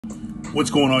What's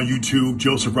going on YouTube?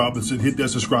 Joseph Robinson. Hit that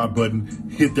subscribe button,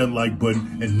 hit that like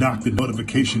button, and knock the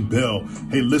notification bell.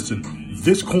 Hey, listen,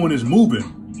 this coin is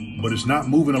moving, but it's not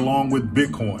moving along with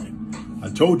Bitcoin. I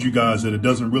told you guys that it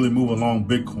doesn't really move along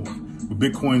Bitcoin. With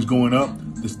Bitcoin's going up,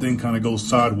 this thing kind of goes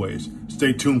sideways.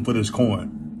 Stay tuned for this coin.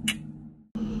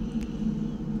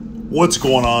 What's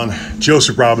going on?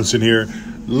 Joseph Robinson here.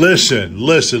 Listen.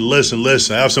 I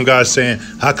have some guys saying,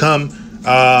 how come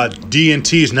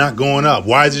DNT is not going up?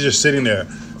 Why is it just sitting there?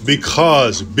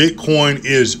 Because Bitcoin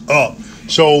is up.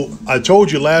 So I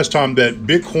told you last time that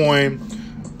Bitcoin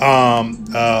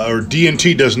or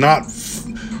DNT does not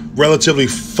relatively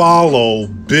follow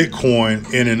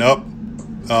Bitcoin in an up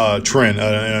trend,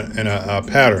 in a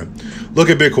pattern.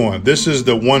 Look at Bitcoin. This is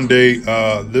the 1 day.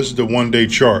 This is the 1 day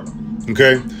chart.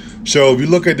 Okay. So if you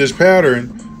look at this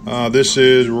pattern, this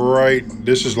is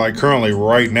like currently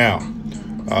right now.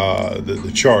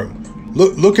 The chart.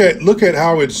 Look at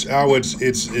how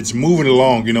it's moving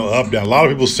along, you know, up, down. A lot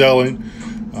of people selling,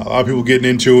 a lot of people getting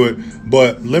into it.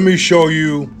 But let me show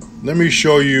you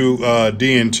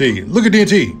DNT. Look at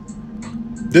DNT.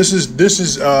 This is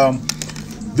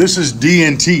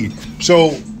DNT.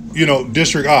 So, you know,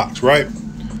 District OX, right?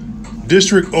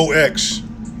 District OX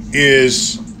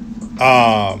is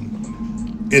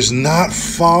not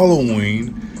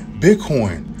following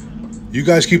Bitcoin. You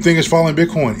guys keep thinking it's following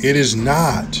Bitcoin. It is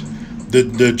not.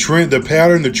 The trend, the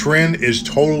pattern, the trend is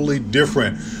totally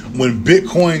different. When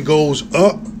Bitcoin goes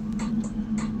up,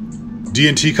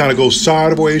 DNT kind of goes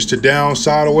sideways to down,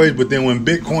 sideways. But then when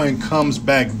Bitcoin comes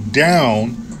back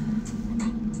down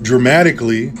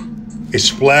dramatically, it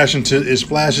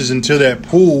splashes into that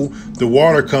pool. The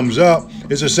water comes up.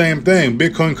 It's the same thing.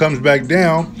 Bitcoin comes back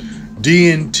down.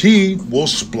 DNT will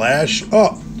splash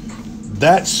up.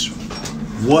 That's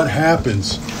what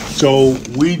happens. So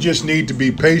we just need to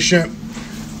be patient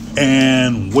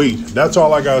and wait. That's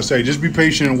all I gotta say. Just be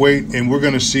patient and wait, and we're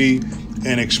gonna see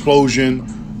an explosion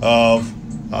of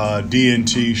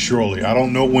DNT shortly. I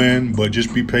don't know when, but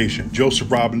just be patient.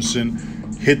 Joseph Robinson,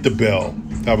 hit the bell.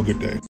 Have a good day.